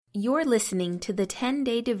You're listening to the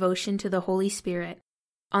 10-Day Devotion to the Holy Spirit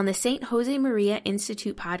on the St. Josemaria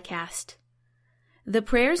Institute podcast. The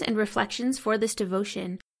prayers and reflections for this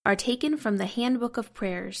devotion are taken from the Handbook of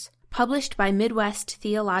Prayers, published by Midwest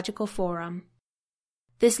Theological Forum.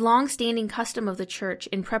 This long-standing custom of the Church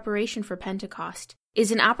in preparation for Pentecost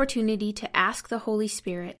is an opportunity to ask the Holy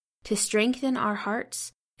Spirit to strengthen our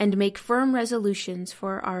hearts and make firm resolutions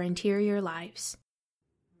for our interior lives.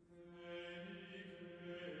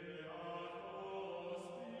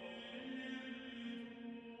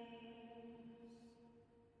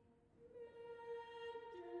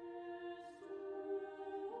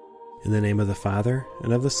 In the name of the Father,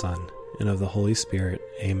 and of the Son, and of the Holy Spirit.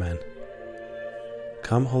 Amen.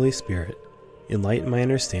 Come, Holy Spirit, enlighten my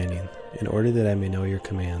understanding, in order that I may know your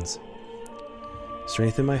commands.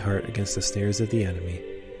 Strengthen my heart against the snares of the enemy,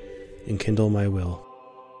 and kindle my will.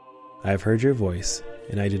 I have heard your voice,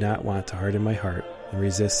 and I do not want to harden my heart and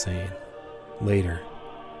resist saying, later,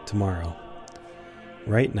 tomorrow.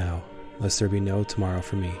 Right now, lest there be no tomorrow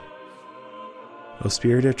for me. O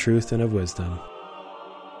Spirit of truth and of wisdom,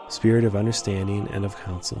 Spirit of understanding and of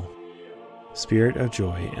counsel, Spirit of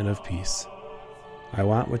joy and of peace, I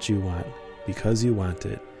want what you want, because you want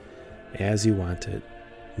it, as you want it,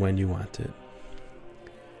 when you want it.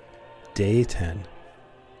 Day 10,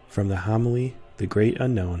 from the homily, The Great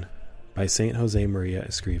Unknown, by St. Josemaria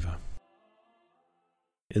Escriva.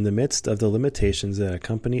 In the midst of the limitations that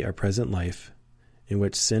accompany our present life, in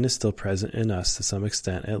which sin is still present in us to some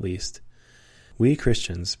extent at least, we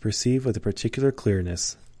Christians perceive with a particular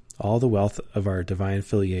clearness all the wealth of our divine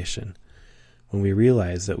filiation, when we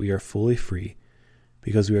realize that we are fully free,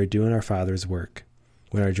 because we are doing our Father's work,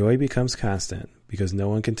 when our joy becomes constant, because no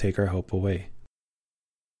one can take our hope away.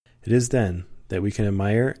 It is then that we can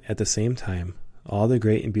admire at the same time all the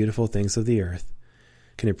great and beautiful things of the earth,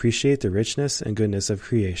 can appreciate the richness and goodness of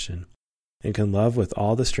creation, and can love with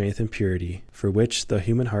all the strength and purity for which the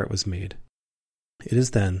human heart was made. It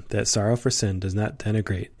is then that sorrow for sin does not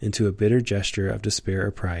denigrate into a bitter gesture of despair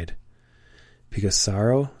or pride, because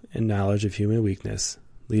sorrow and knowledge of human weakness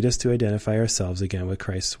lead us to identify ourselves again with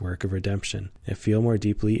Christ's work of redemption and feel more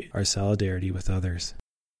deeply our solidarity with others.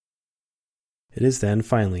 It is then,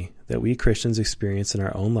 finally, that we Christians experience in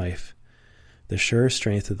our own life the sure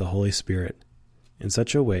strength of the Holy Spirit in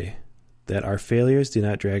such a way that our failures do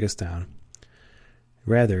not drag us down.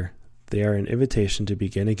 Rather, they are an invitation to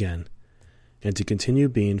begin again and to continue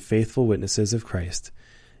being faithful witnesses of Christ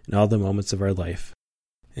in all the moments of our life,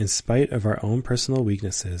 in spite of our own personal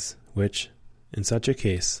weaknesses, which, in such a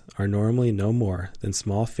case, are normally no more than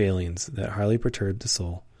small failings that hardly perturb the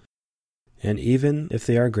soul. And even if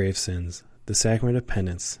they are grave sins, the sacrament of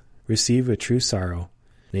penance, received with true sorrow,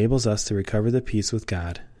 enables us to recover the peace with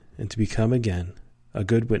God and to become again a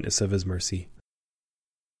good witness of His mercy.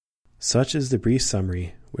 Such is the brief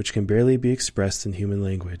summary, which can barely be expressed in human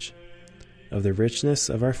language, of the richness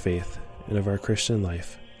of our faith and of our Christian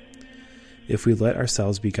life, if we let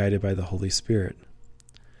ourselves be guided by the Holy Spirit.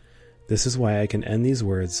 This is why I can end these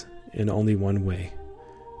words in only one way,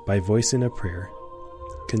 by voicing a prayer,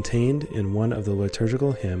 contained in one of the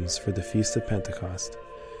liturgical hymns for the Feast of Pentecost,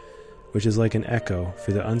 which is like an echo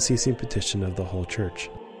for the unceasing petition of the whole Church.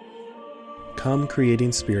 Come,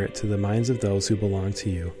 creating Spirit, to the minds of those who belong to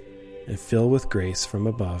you, and fill with grace from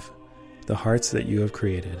above the hearts that you have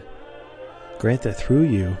created. Grant that through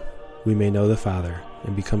you we may know the Father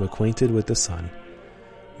and become acquainted with the Son.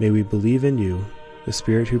 May we believe in you, the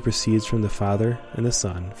Spirit who proceeds from the Father and the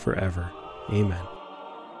Son, forever. Amen.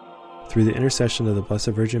 Through the intercession of the Blessed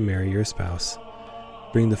Virgin Mary, your spouse,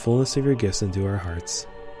 bring the fullness of your gifts into our hearts.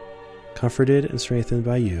 Comforted and strengthened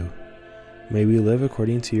by you, may we live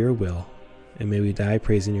according to your will, and may we die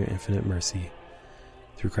praising your infinite mercy.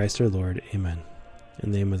 Through Christ our Lord. Amen.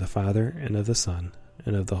 In the name of the Father, and of the Son,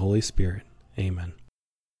 and of the Holy Spirit. Amen.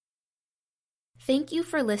 Thank you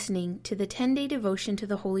for listening to the 10-Day Devotion to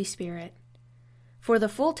the Holy Spirit. For the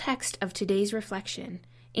full text of today's reflection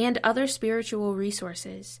and other spiritual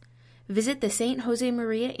resources, visit the St.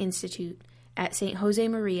 Josemaria Institute at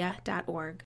stjosemaria.org.